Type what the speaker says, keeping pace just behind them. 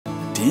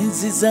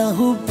Tenzi za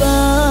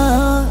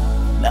huba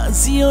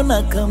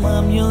naziona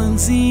kama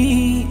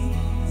mionzi,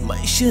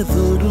 maisha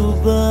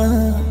dhoruba,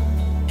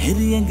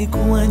 heri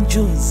yangekuwa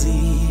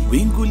njozi.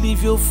 Wingu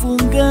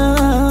livyofunga,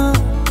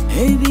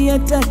 heri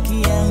hata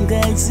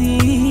kiangazi.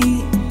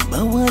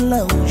 Bawa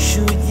la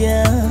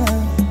ushujaa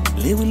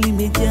leo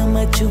limejaa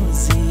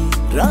machozi.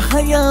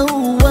 Raha ya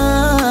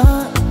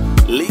ua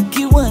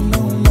likiwa na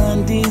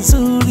umande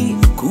nzuri,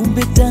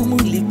 kumbe tamu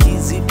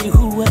likizidi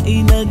huwa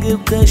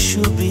inageuka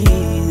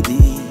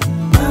shubiri.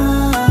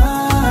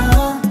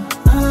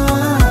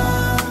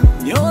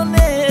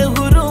 Nione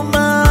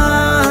huruma,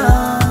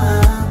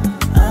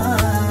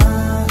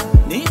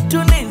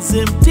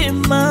 nitulize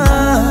mtima.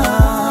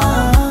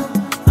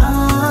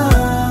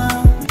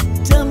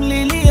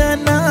 Tamlilia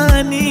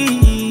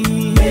nani?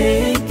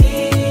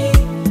 Becky,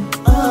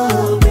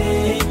 oh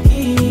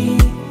Becky,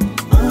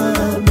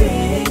 oh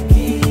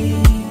Becky.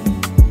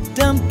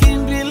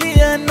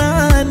 Tamkimbilia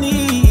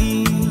nani?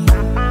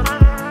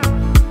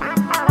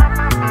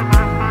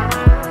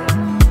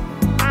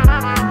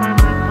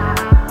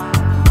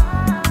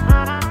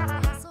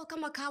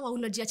 Kawa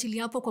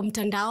unajiachilia hapo kwa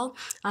mtandao,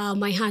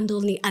 my handle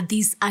ni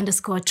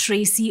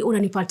 @this_Tracy.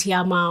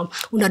 Unanipatia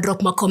una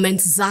drop ma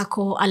comments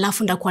zako,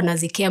 alafu ndakuwa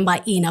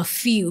nazikemba in a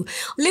few.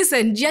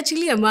 Listen,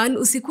 jiachilia man,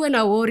 usikuwe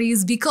na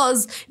worries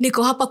because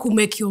niko hapa ku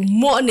make your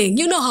morning.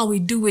 You know how we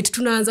do it.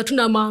 Tunaanza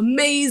tuna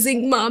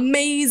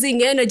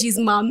amazing energies,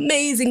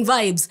 amazing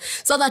vibes,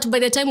 so that by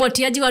the time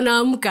watiaji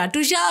wanaamka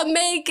tusha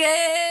make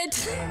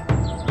it.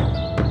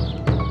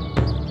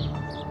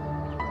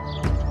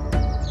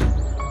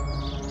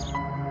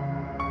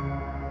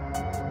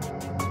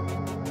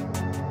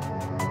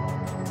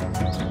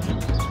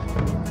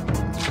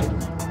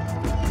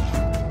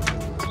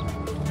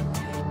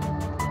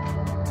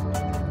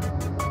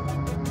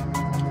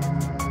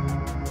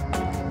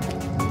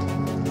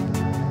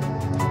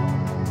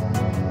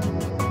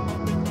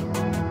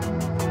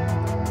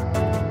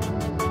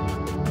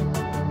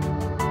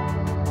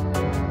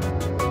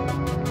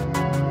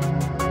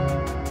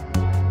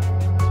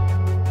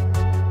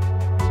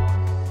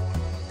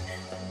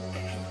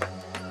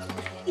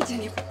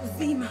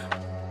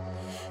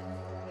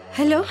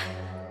 Hello?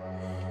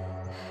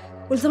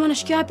 Ulisema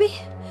nashikia wapi?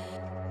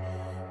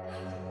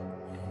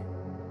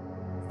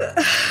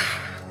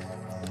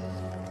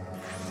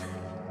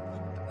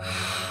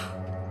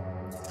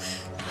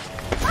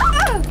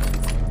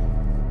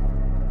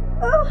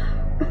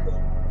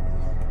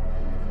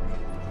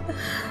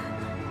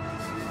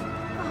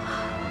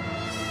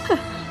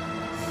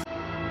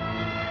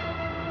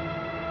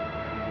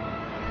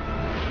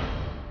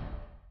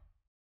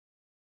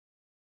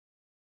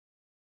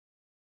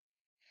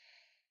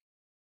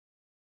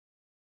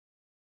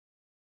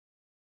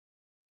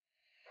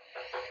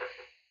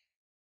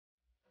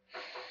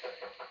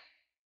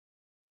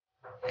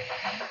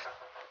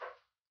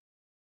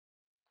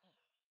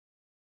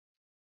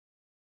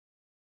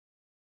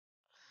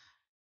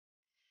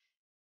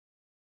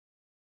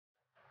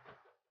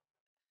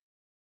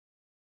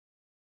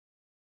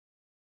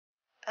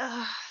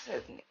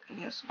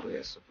 Ni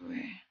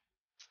asubuhi.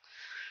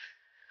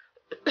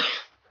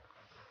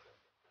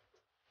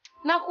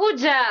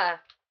 Nakuja.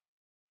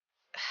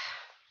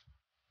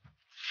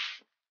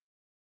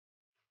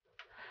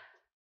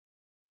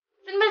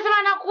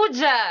 Nimesema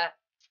nakuja.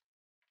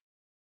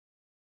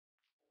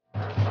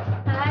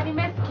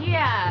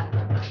 Nimesikia.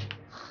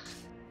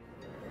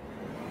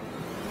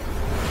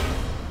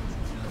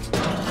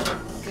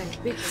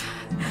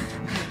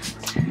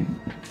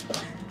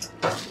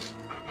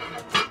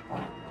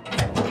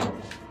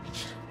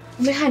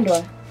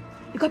 Umehandwa?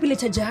 Iko pile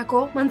chaja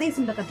yako? Manze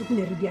isi mtaka tu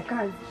kunirudia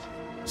kazi.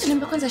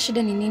 Niambia kwanza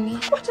shida ni nini?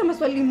 Wacha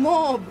maswali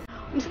mob.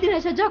 Msije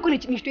na chaja yako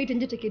ni straight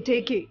nje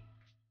teke.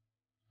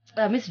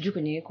 Mimi sijui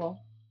kwenye iko.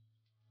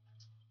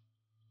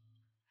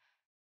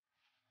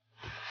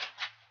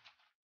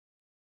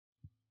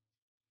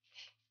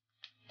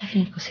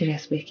 Lakini niko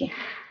serious Becky.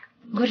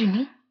 Ngori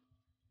ni?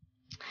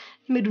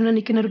 Nimeduna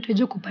nikina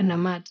rutejo kupanda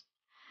mat.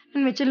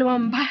 Nimechelewa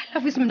mbaya,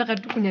 alafu isi mtaka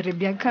tu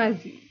kunirudia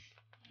kazi.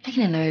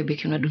 Lakini na wewe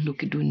Becky unadundu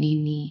kidu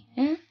nini?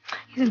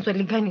 Hizi ni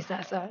swali gani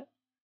sasa?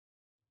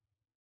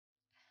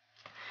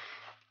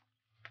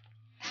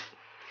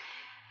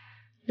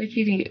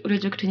 Becky,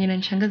 unajua kitu yenye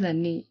inanishangaza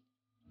ni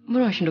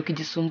mbona washinda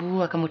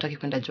kujisumbua kama utaki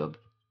kwenda job?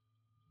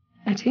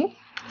 Ati?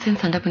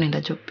 Since ndapo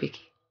naenda job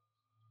Becky.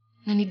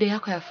 Na ni day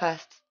yako ya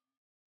first.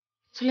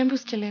 Tuliambiwa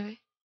usichelewe.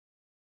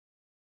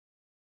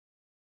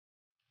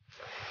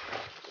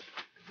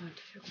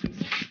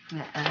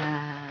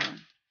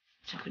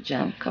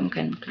 Chakujam kama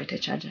kanikuletea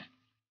charger.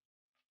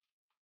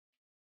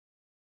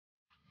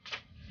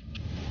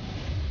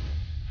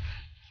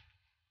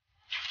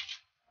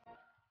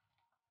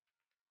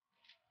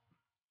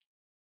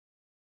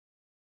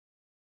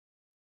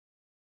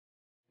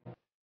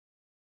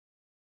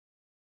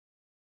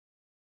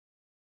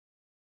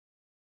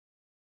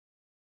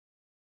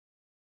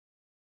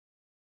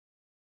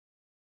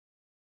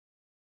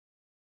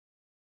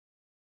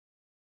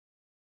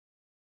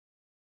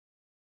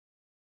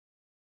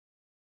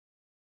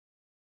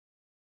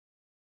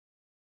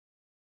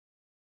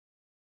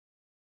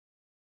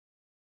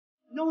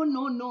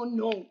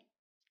 No.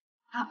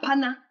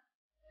 Hapana.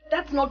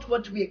 That's not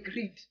what we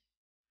agreed.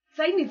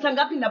 Sahi ni saa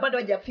ngapi na bado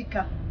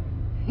hajafika?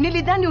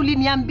 Nilidhani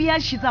uliniambia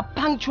she's a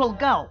punctual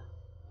girl.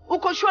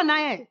 Uko sure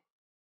naye?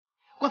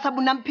 Kwa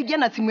sababu nampigia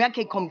na simu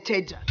yake iko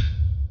mteja.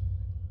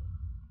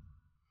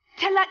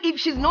 Tell her if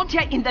she's not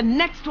here in the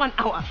next 1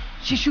 hour,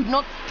 she should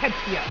not step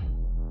here.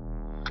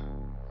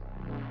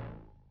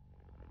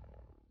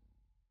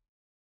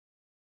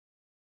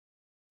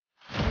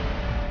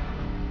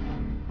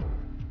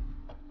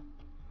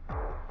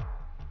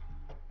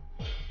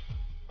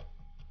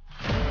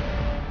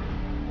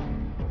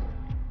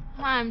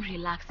 Mom,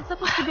 relax. It's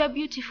supposed to be a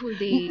beautiful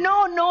day.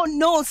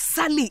 No,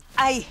 Sally.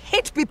 I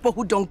hate people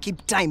who don't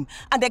keep time.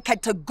 And I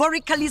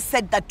categorically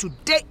said that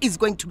today is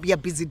going to be a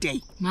busy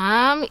day.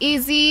 Mom,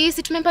 easy.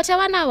 Si tumempatia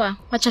 1 hour.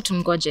 Wacha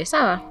tumgoje,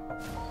 sawa?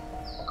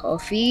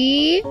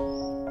 Coffee.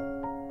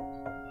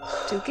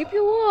 To keep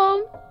you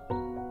warm.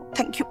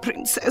 Thank you,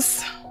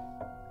 princess.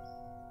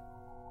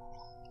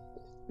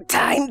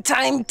 Time.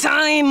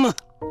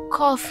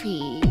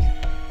 Coffee.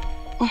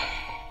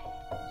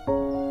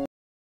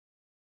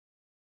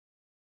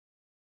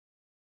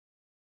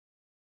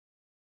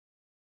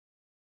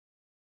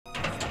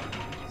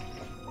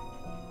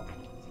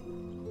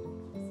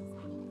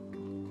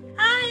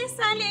 Hi,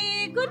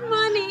 Sally. Good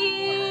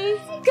morning.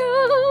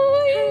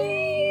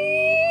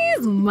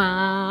 Guys,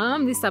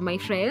 Mom, these are my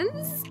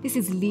friends. This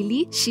is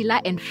Lily,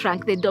 Sheila, and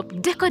Frank, the dope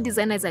deco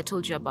designers I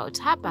told you about.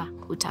 Hapa,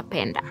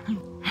 utapenda.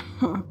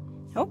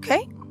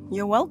 Okay,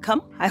 you're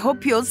welcome. I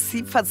hope your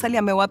sifa Sally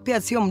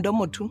amewapea sio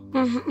mdomo tu.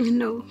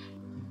 No.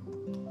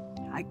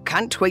 I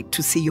can't wait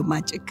to see your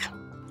magic.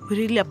 We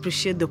really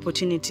appreciate the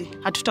opportunity.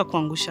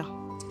 Hatutakuangusha.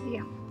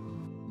 Yeah.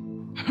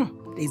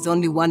 There's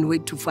only one way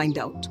to find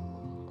out.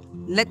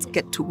 Let's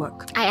get to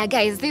work. Aya,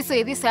 guys, this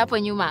way, hapo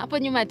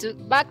nyuma tu.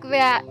 Back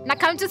there, na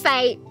come to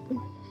side.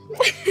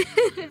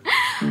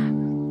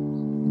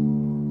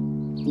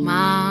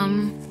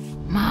 Mom,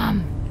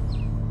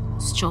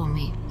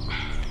 usichome.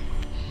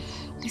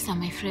 These are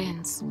my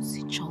friends.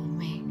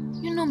 Usichome.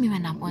 You know me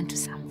when I'm onto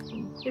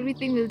something.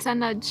 Everything will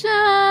turn out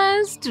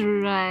just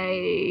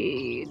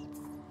right.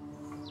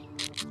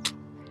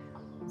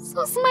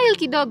 So smile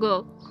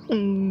kidogo.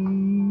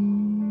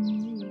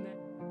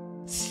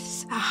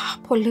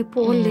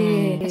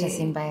 Pole. Hata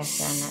si mbaya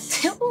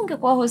sana.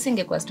 Ungekuwa host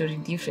ingekuwa story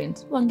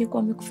different.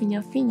 Wangekuwa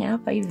wamekufinya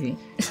hapa hivi.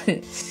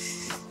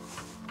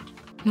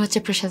 Niwache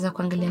pressure za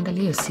kuangalia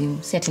hiyo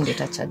simu. Si ati ndio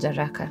itachaja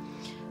haraka.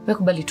 Wewe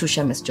kubali tu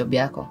shames job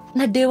yako.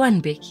 Na day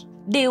 1 Becky.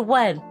 Day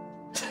 1.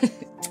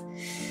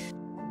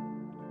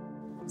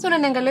 So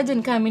unaniangaliaje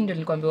nikaa mimi ndio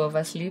nilikwambia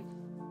oversleep?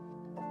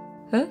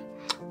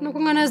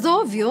 Unakungana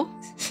zovyo?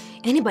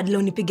 Yaani badala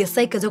unipige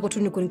saika zako tu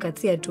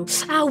nikunikatia tu.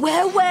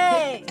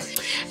 Wewe.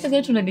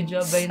 Sasa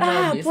tunanijua by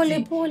now.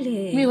 Pole.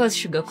 Mimi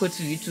was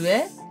sugarcoat vitu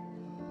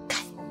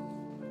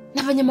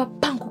Nafanya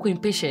mapango kwa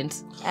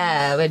impatient.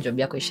 Wewe job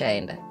yako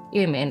ishaenda.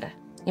 Hiyo imeenda.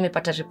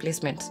 Nimepata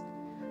replacement.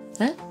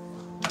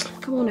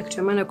 Kama una kitu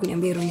ya maana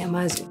kuniambia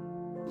runyamazi.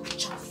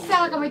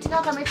 Sawa kama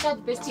itikao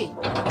bestie.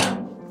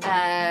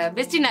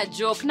 Bestie na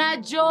joke.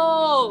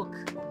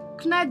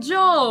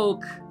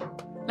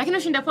 Lakini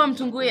ushinda kwa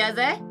mtungui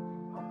aze.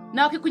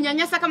 Na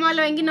wakikunyanyasa kama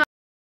wale wengine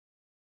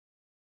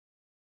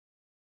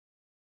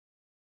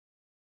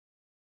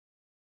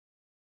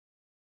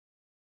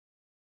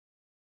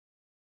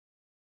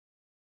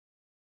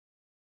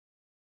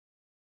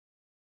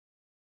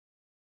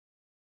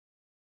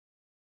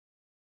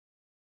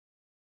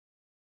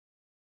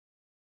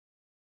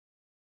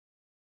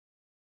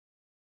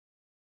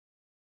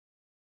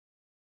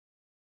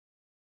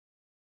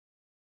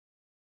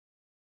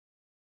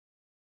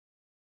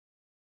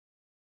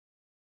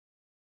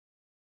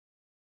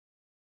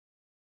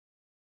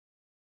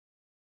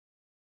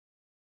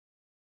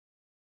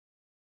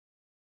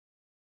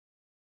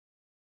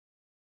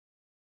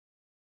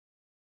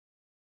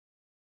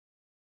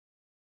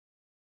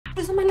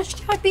Sasa maana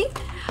shikia wapi?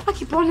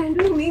 Akipona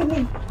ndio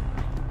mimi.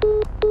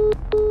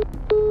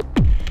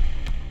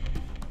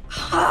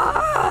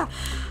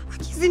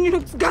 Akizini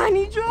nuks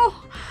gani jo?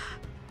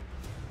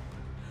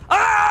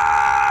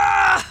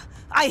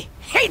 I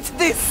hate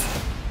this.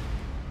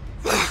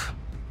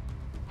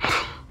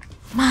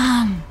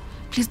 Mom,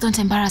 please don't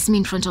embarrass me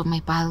in front of my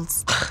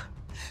pals.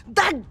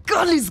 That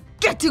girl is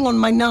getting on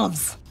my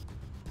nerves.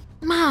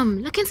 Mom,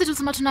 lakini sisi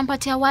tulisema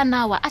tunampatia 1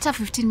 hour, hata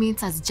 15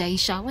 minutes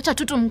hazijaisha. Wacha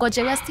tu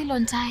tumngoje, we are still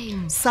on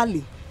time.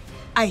 Sally,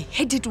 I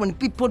hate it when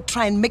people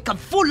try and make a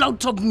fool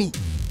out of me.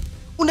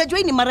 Unajua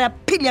hii ni mara ya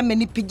pili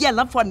amenipigia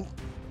alafu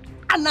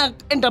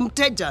anaenda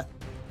mteja.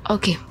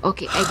 Okay,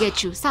 I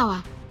get you.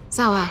 Sawa.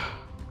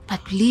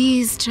 But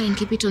please try and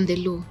keep it on the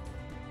low.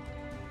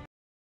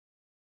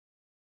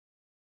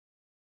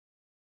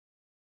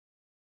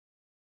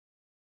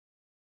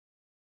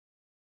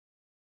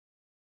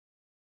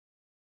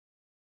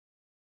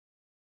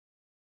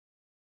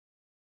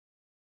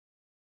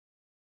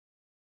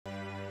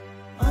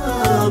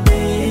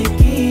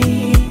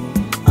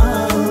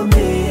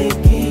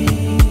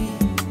 Becky,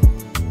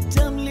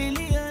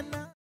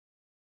 tamliliana.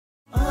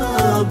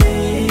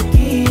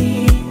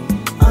 Becky,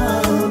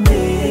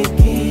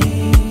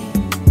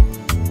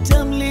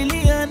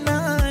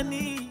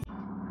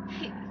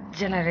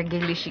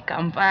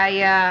 imeshika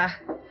mbaya.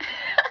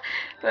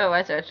 Wewe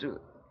wacha tu.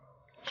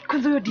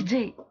 Kwanza huyo DJ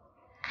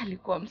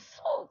alikuwa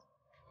so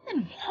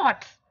and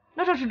hot.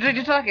 Not to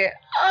dread talking.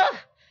 Oh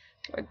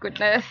my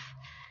goodness.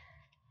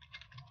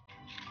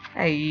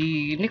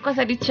 Ai,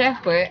 nikosa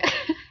dichekwe.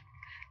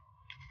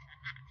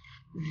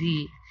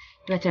 Zi,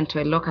 tuacha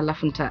nitoe lock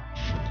alafu nita.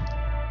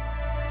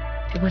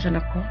 Tuacha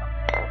nako.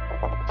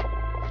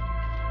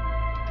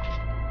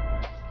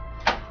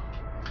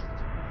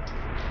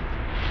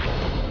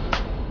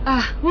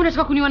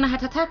 Unataka kuniona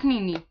heart attack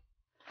nini?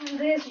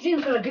 Sijui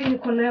niko gani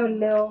niko nayo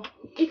leo.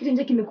 Hiki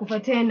nje kimekufa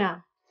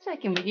tena. Sasa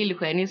kimegili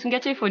kwa nini?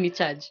 Usingeacha iPhone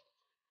charge.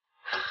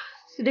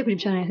 Sidai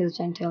kujibishana na hizo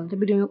channel.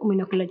 Itabidi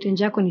umeenda kula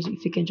change yako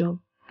nifike job.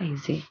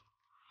 Aizi.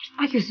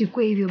 Aki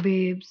usikue hivyo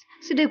babes.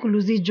 Sidai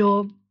kuluzi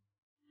job.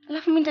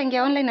 Alafu mimi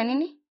nitaingia online na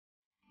nini?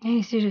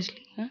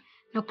 Seriously.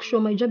 Na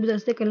kushow my job is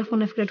at stake alafu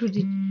nafikira tu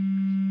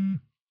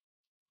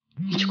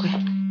Nichukue.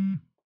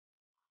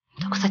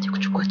 Nitakusaje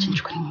kuchukua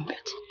change kwa nimwambia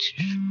ati.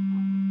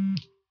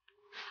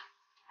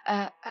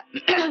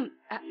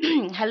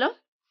 Hello?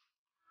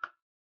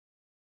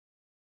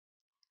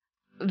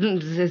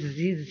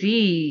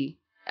 Zizi.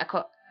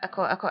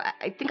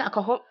 I think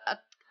ako home.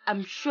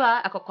 I'm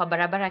sure ako kwa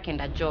barabara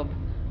akaenda job.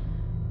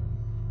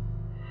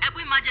 Hebu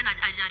imagine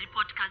aja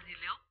report kazi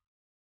leo.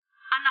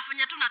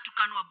 Anafanya tu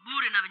natukanwa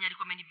bure na venye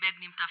alikuwa amenibeg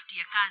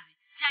nimtafutie kazi.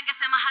 Si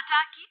angesema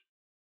hataki?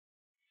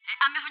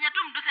 Amefanya tu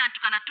mdosi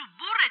anatukana tu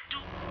bure tu.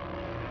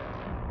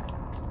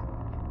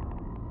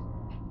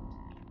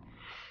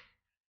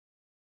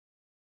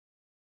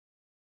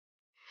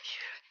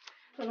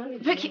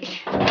 Becky.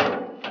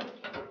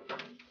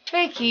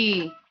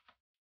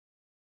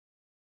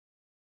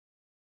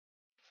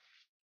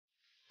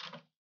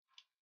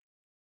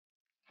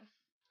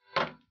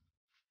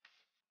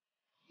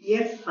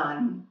 Yes,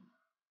 son.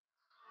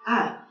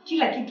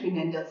 Kila kitu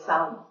inaenda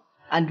sawa.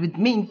 And with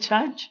me in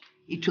charge,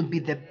 it will be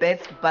the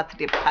best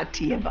birthday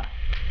party ever.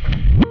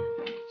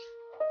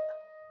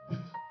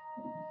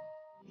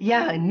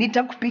 Yeah,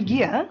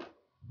 nitakupigia.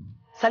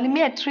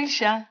 Salimia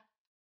Trisha.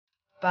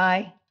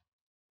 Bye.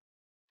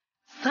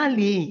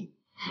 Sally.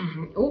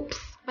 Oops.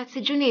 But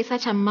si Junior is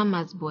such a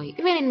mama's boy.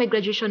 Even in my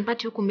graduation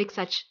party, you could make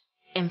such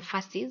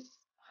emphasis.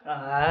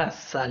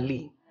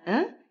 Sally.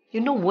 Huh?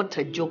 You know what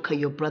a joker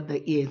your brother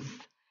is.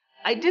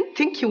 I didn't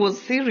think he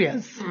was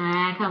serious.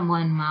 Come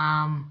on,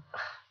 Mom.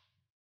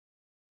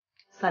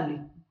 Sally,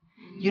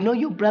 you know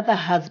your brother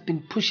has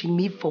been pushing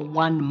me for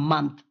 1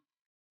 month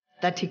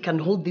that he can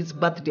hold this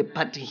birthday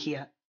party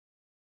here.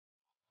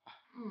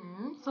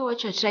 So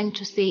what you're trying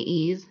to say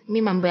is,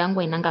 mi mambo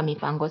yangu inanga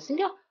mipango,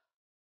 sindio?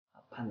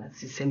 Hapana,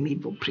 sisemi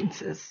hivyo,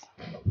 princess.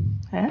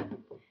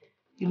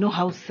 You know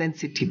how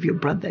sensitive your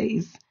brother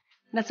is.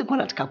 Na sikuwa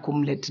nataka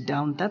kumlet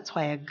down. That's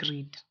why I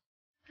agreed.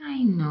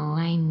 I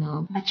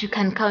know. But you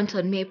can count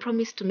on me. I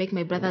promise to make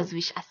my brother's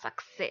wish a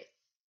success.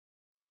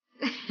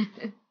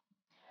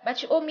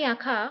 But you owe me a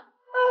car.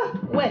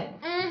 We.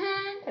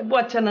 Hebu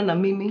achana na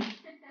mimi.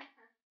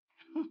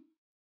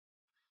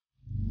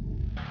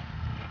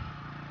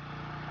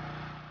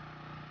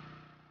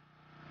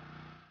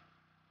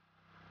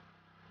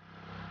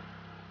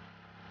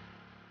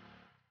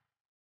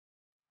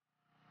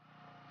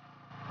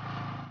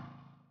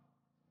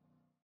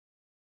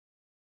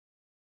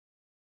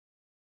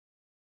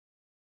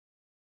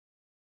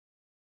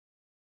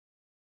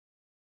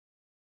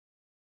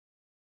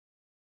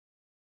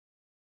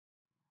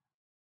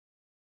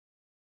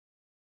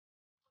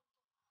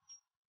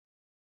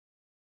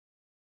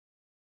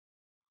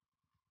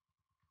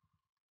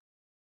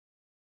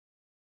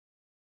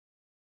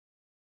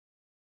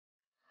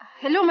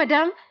 Hello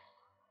madam.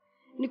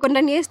 Niko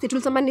ndani ya estate.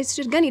 Ulisema ni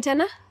street gani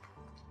tena?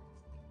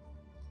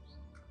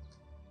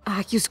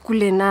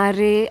 Kiuskule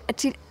nare.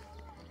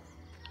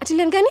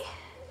 Atilian gani?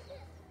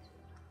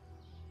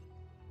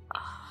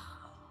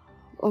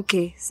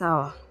 Okay,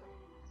 sawa.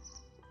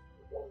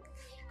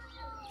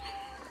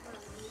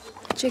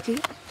 Cheki.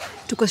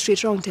 Tuko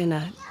straight round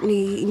tena.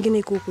 Ni ingine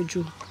iko huko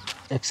juu.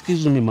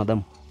 Excuse me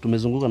madam.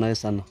 Tumezunguka naye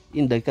sana.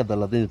 Hii dakika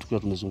 30 tukiwa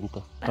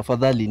tumezunguka.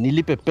 Tafadhali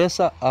nilipe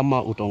pesa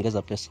ama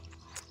utaongeza pesa?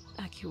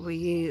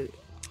 Akiwe.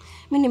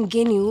 Mimi ni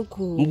mgeni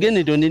huku.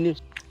 Mgeni ndio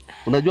nini?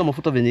 Unajua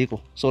mafuta venye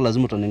iko. So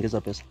lazima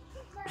utaniongeza pesa.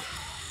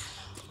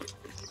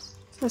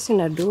 Sasa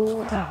na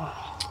do.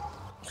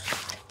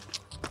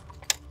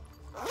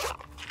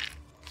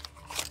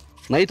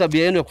 Na hii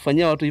tabia yenu ya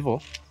kufanyia watu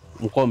hivyo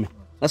mkome.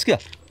 Nasikia?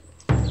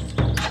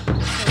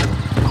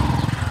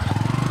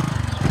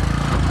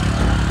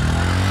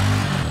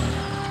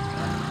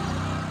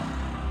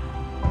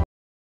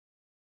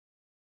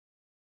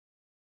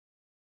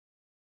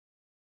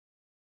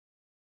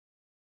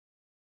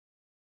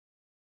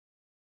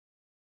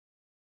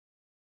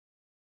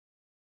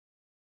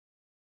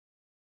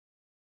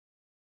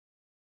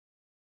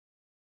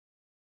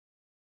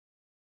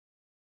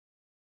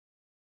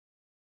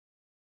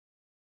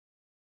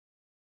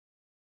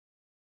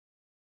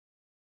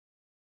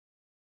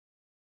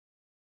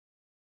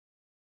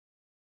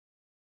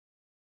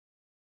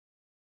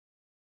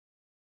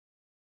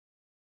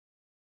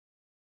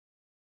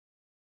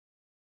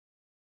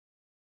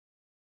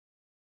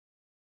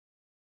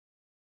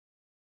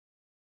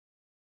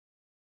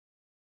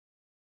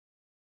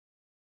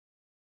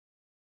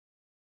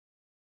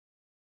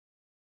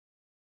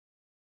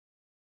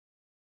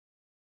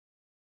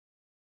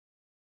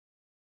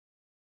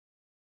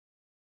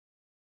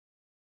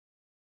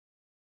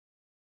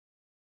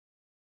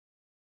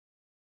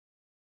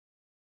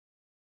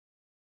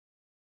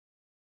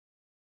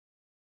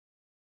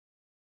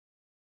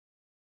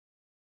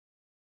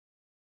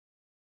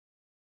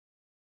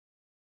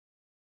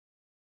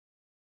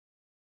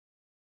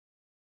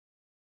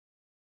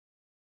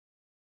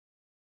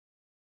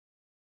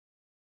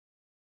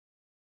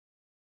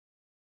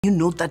 You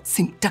know that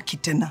simtaki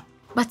tena.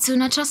 But you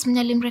not trust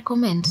me,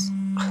 recommend.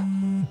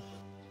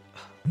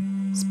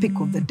 Speak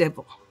of the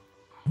devil.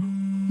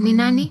 Ni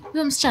nani?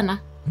 Huyo msichana?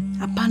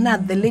 Hapana,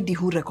 the lady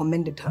who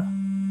recommended her.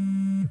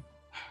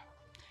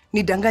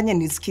 Nidanganya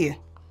nisikie.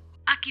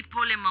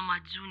 Akipole Mama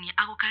Junior,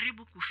 ako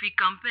karibu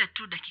kufika, mpe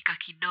tu dakika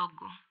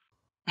kidogo.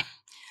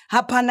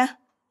 Hapana,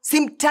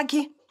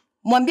 simtaki.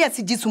 Mwambie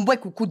asijisumbue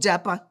kukuja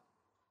hapa.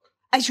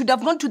 I should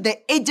have gone to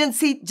the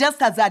agency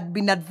just as I had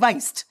been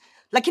advised.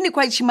 Lakini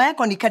kwa heshima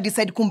yako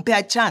nikadecide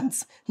kumpea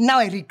chance. Now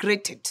I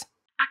regret it.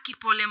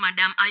 Akipole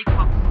madam,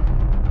 haikuwa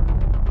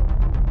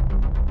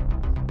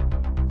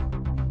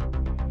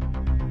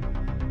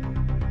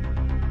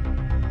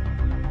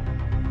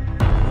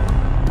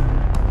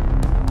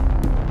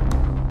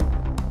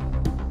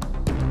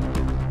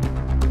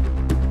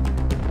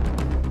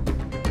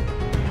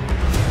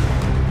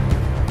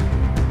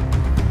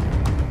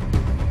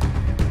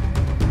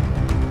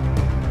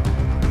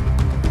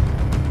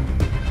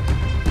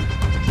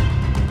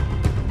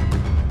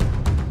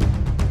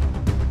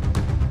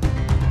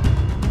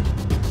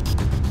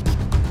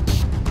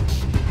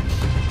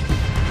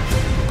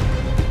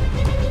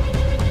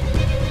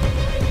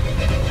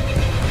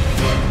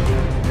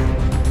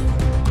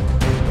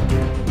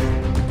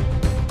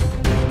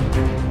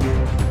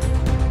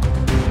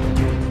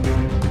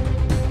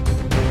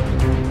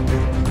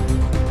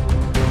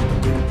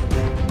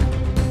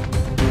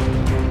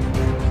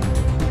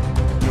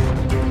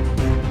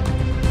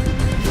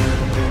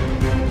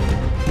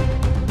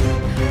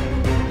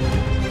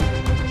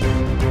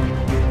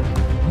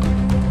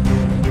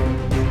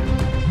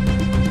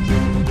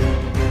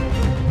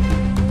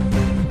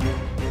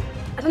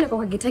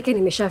Gitake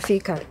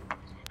nimeshafika.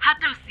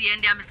 hata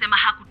usiende, amesema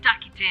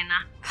hakutaki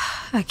tena.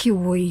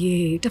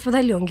 Akiwoye,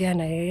 tafadhali ongea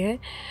na yeye.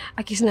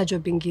 Akisina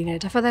job ingine,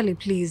 tafadhali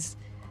please.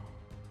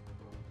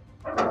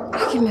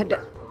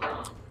 Akimada.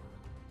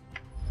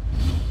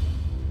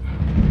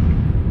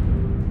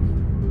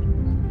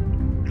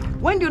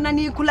 Wewe ndio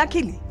unanikula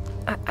akili?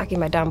 Aki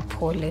madam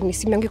pole,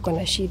 nisimeonge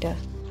kuna shida.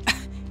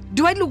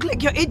 Do I look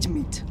like your age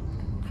mate?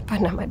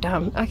 Hapana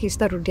madam, aki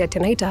sitarudia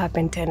tena, ita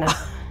happen tena.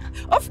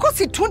 Of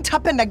course it won't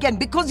happen again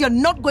because you're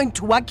not going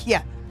to work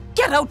here.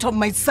 Get out of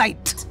my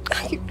sight.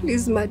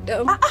 Please,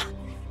 madam.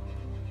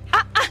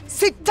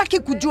 Sitaki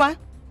kujua.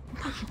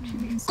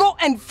 Go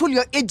and fool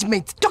your age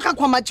mates. Toka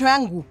kwa macho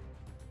yangu.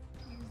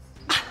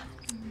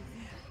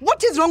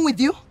 What is wrong with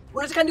you?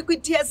 Unataka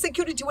nikuitia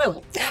security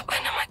wewe?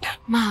 Hapana,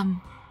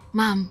 madam.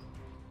 Mom,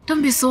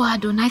 don't be so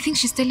hard on her. I think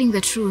she's telling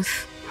the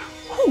truth.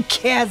 Who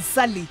cares,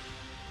 Sally?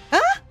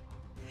 Huh?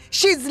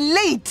 She's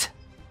late.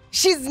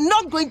 She's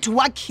not going to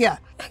work here.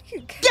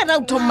 Get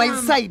out of my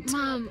sight.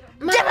 Mom.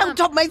 Get out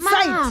of my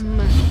sight.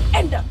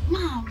 Enda.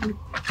 Mom.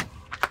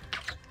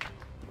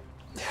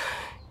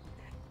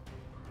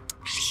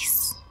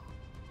 Please.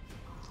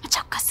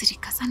 Acha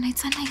kukasirika sana.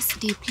 It's a nice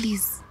day,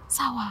 please.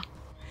 Sawa.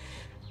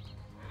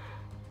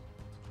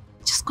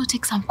 Just go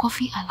take some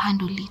coffee. I'll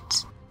handle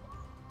it.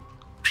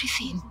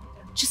 Breathe in.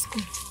 Just go.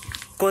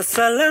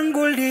 Kosa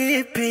langu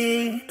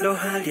lipi lo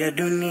hali ya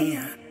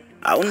dunia,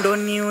 au ndo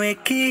niwe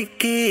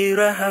kiki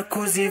raha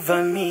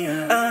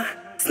kuzivamia.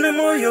 Sina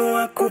moyo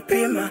wa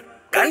kupima,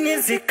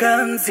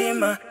 kanizika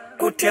mzima,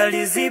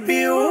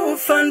 kutializibi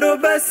ufa ndo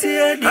basi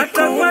hadi kufa.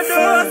 Hata kwa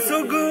doa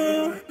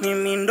sugu,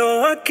 mimi ndo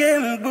wake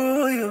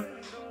mbuyu.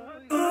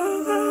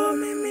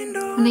 Mimi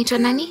ndo. Unaitwa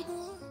nani?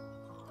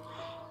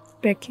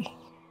 Becky.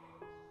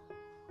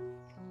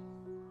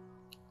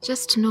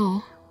 Just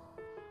know,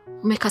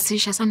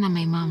 umekasirisha sana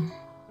my mom.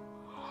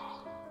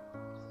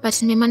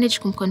 But I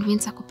managed to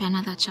convince her to pay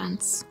another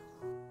chance.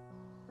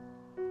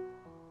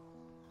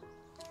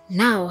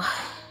 Now,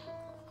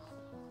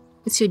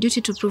 it's your duty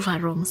to prove her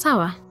wrong,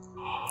 sawa?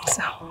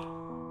 Sawa.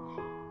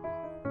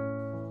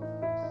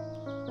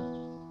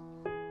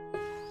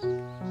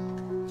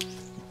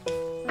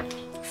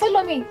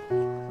 Follow me.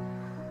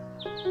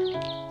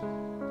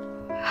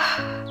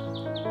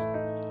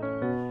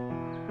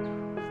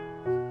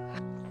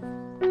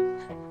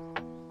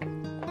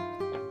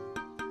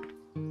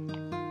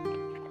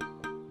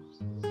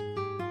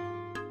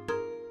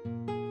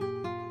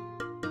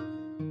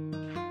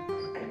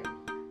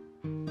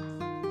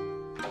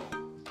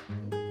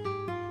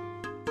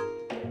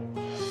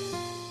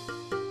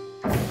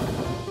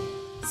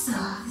 So,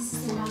 this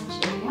is the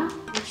lounge area,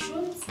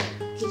 washrooms,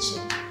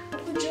 kitchen,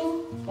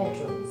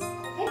 bedrooms,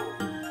 okay?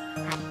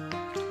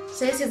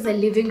 So this is the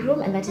living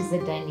room and that is the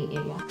dining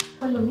area.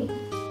 Follow me.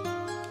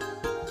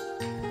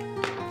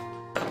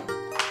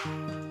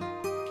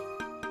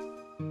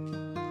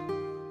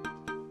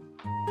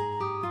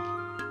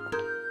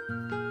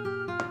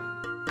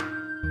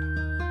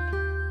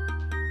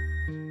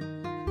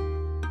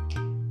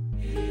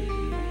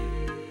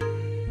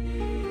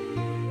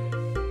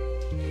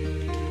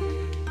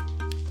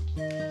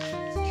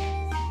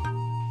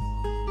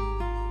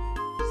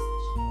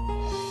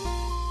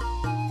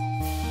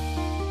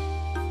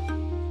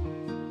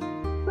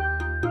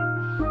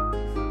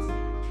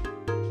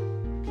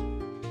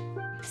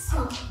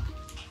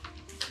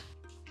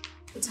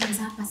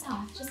 Utaanza hapa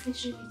sawa? Just make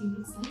sure everything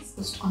looks nice.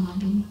 Just on our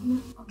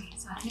game. Okay,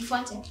 sawa.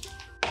 Nifuate.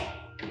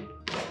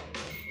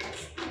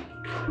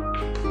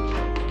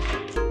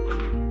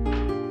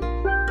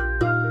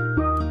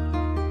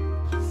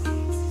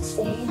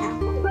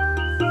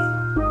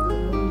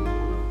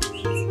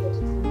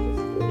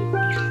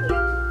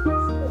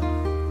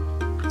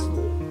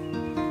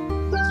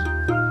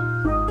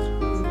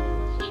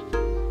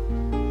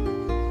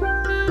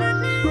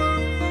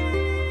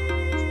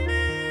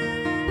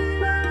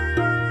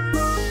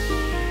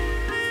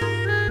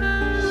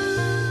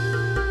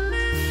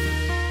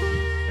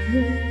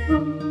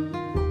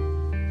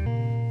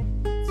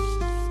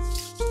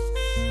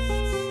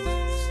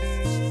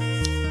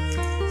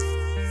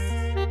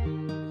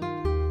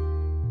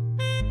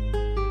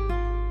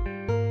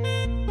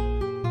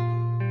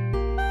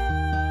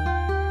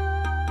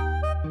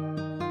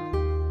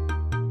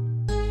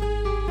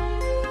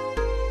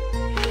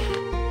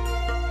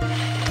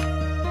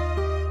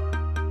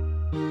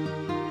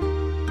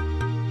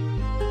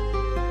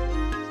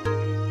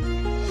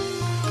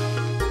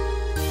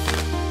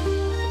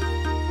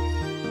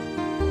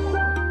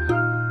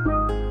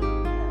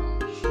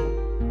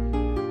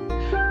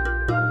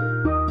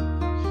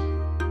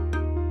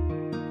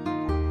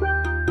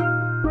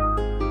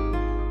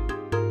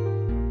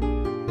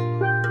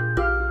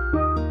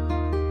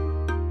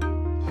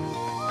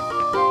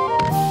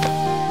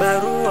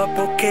 Barua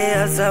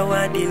pokea,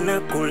 zawadi na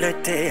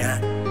kuletea,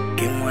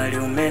 kimwali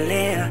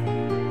umelea,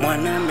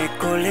 mwana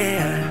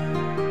mekolea,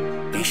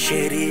 ni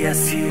sheria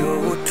sio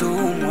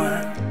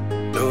utumwa,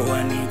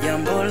 ndoa ni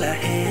jambo la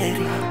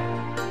heri,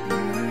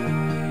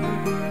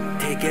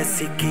 tega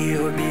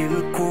sikio bi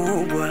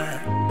mkubwa,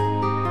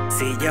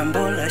 si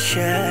jambo la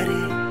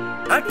shari,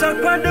 hata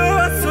kwa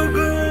doa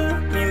sugu,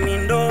 mimi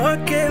ndo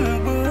wake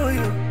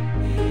mbuyu,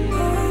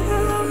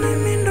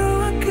 mimi ndo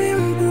wake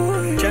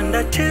mbuyu,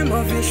 chanda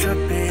chemo vishwa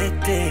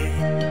pete,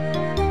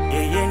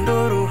 yeye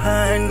ndo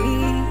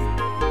ruhani,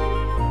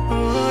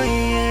 oh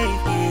yeah,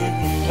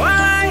 yeah.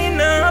 Wala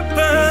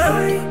inapa,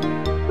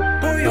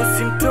 huyo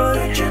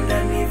simtoi,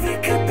 chanda ni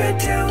vike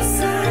pete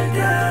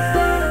usanda,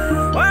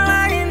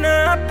 wala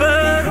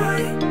inapa,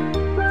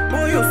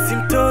 huyo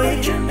simtoi,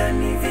 chanda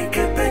ni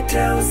vike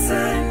pete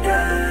usanda,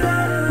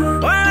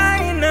 wala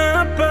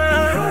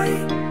inapa,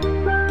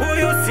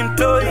 huyo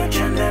simtoi,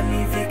 chanda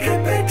ni vike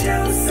pete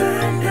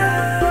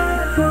usanda,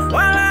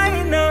 wala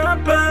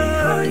inapa,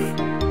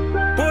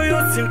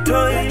 huyo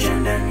simtoi,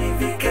 chanda ni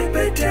vike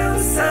pete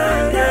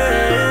usanda.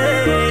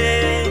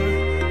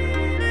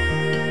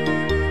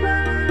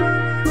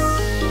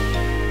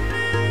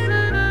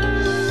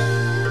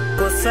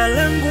 Kosa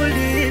langu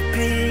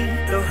lipi,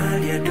 ndo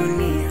hali ya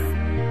dunia,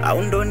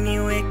 au ndo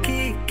niwe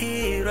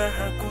kiki,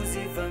 raha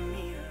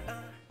kuzivamia.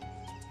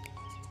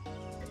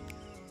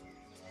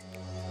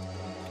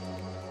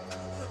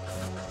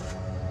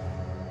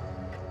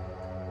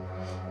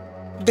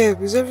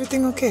 Babe, is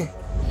everything okay?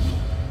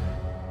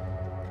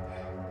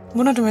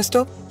 Mbona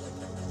tumestop?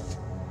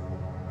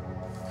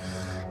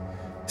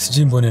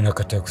 Sijui mbona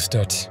nakataa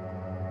kustart.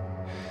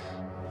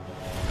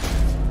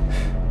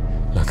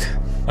 Look,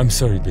 I'm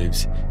sorry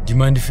babes. Do you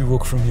mind if we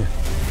walk from here?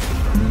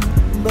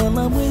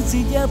 Mbona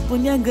mwezi japo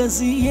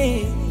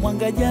nyagazie,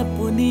 mwanga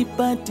japo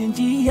nipate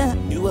njia,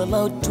 ni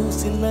walau tu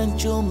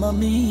silancho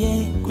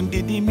mamie,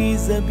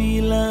 kundidimiza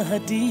bila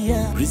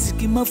hatia,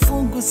 riziki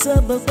mafungu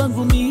saba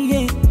pangu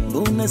mie,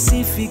 mbona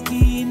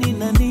sifikini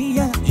na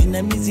nia,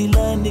 jina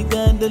mizilani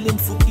ganda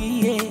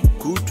limfukie,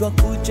 kutwa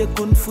kucha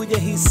kunfuja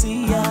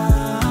hisia,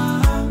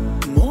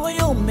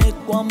 moyo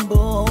umekwa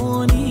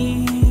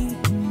mboni,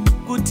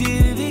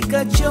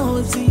 kutiririka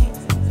chozi,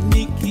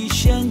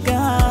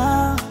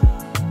 nikishangaa,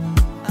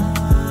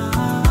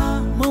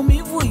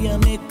 maumivu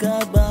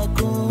yamekaba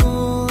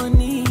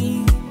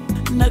koni,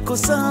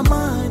 nakosa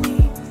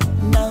amani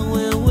na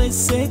wewe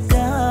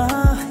seka,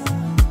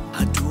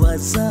 hatua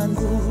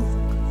zangu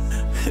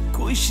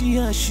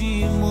kuishia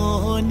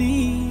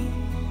shimoni,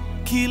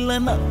 kila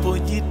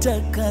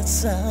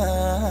napojitakasa,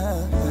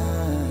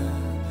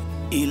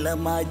 ila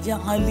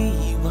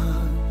majaliwa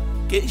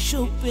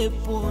kesho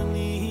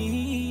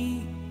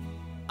peponi,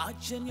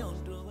 acha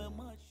nyondo.